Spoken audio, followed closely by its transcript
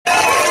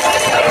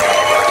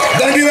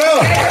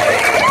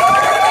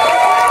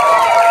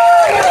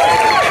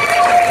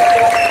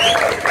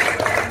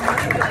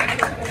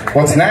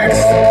What's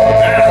next?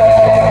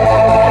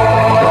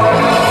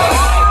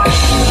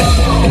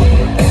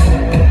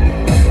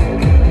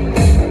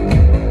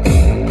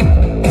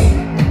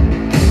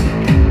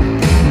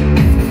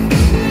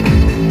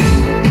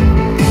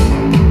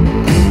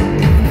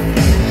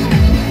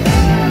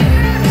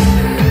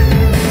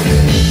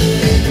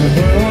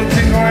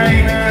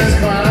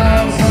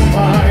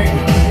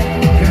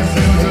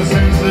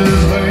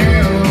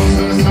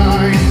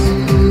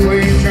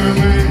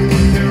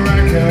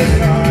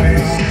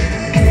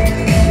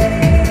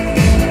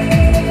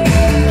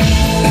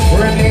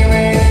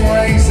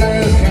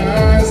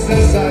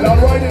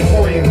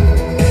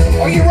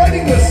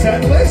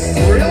 Set list?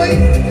 Really?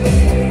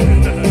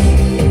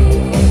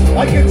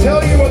 I can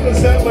tell you what the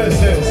set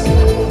list is.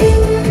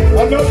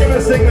 I'm not going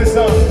to sing this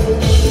song.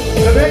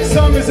 The next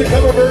song is a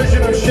cover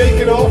version of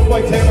Shake It Off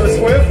by Taylor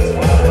Swift.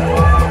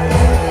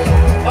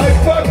 I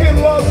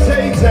fucking love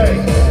Tay Tay.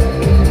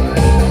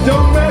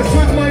 Don't mess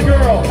with my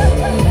girl.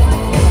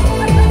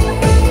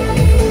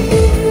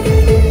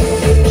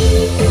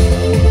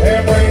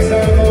 Embrace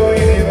the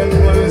void, even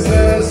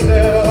closer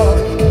still.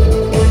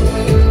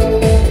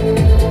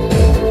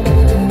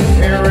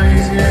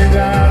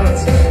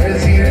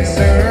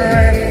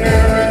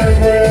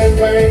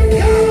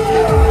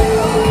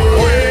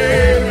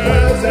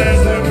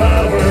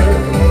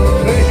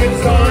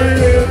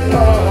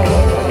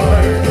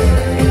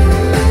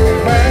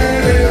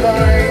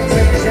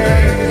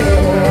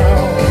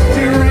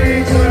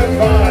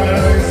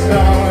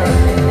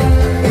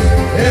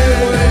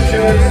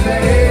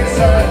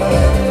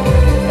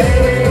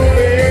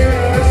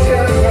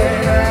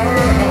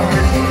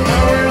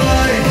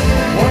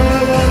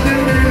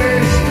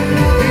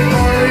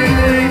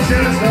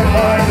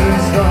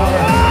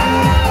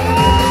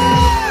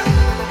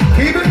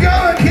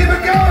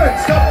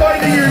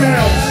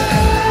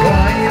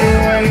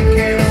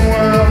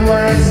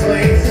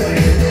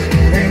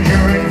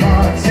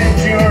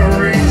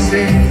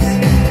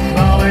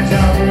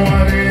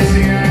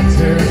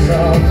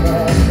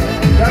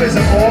 That is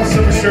an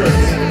awesome shirt.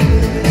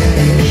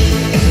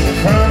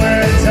 From a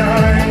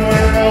time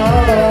when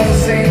all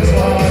seems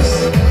lost,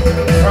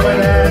 from an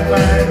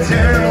Atlantic to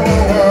a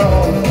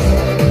world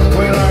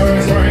where I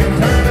was right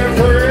kind of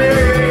free.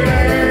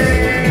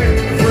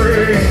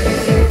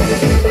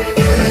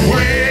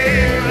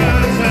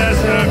 With us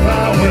the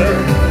power,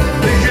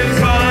 we can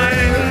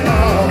find it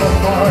all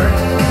apart.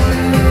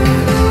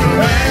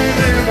 And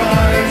if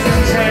I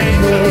should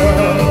change the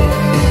world,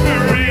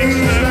 reach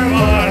the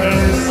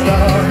farthest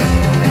star.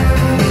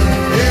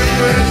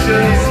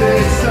 Just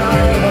sit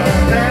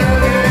silent and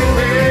it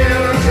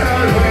feels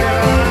right with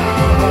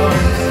our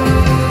hearts.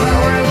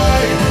 Our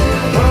life,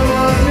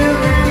 one new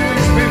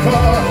finish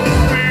before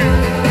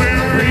we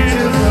reach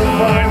the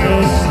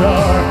final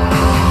star.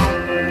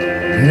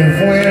 If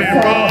we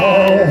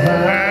fall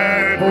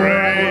and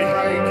break,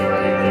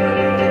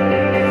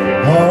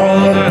 all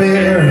the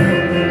beer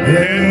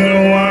in the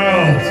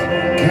world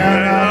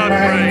cannot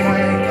make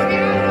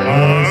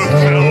us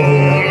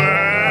whole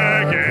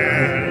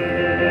again.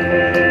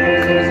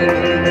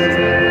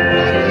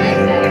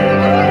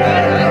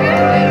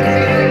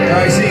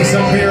 I see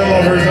some beer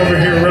lovers over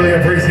here really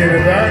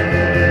appreciated that.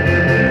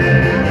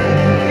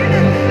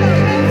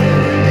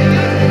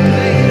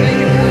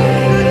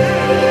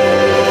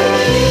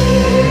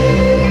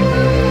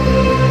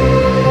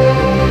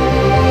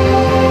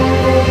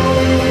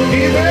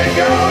 Keep it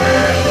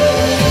going!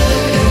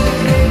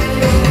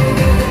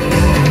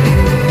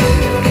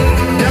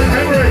 Yeah,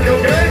 Henrik,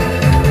 okay?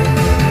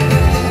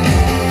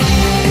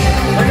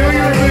 I know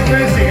you're a bit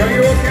busy. Are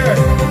you okay?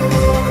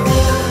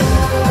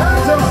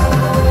 Hands up!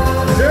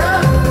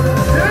 Yeah?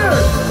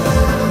 Dude!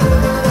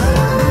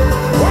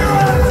 We're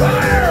on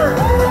fire!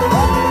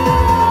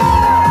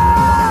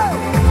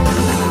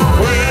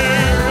 We're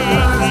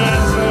a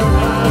sense of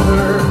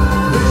power.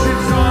 This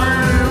shit's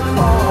starting to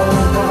fall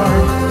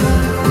apart.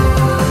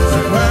 So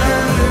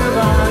glad if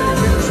I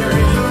can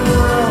change the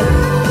world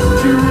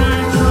to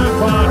reach the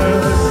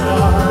farthest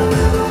star.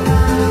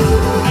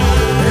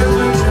 If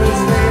we just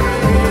stay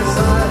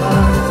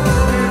silent,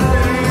 if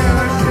we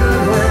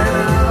should win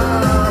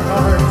our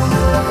hearts.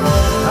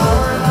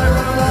 Our life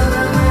will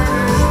never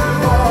finish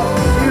before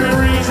it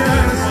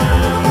reaches the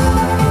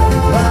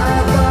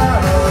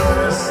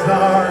farthest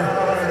star.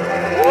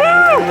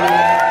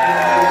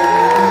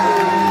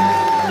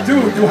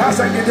 Du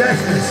hast ein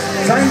Gedächtnis.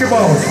 Sein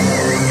Gebaut.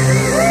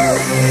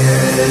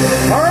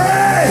 All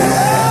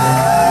right!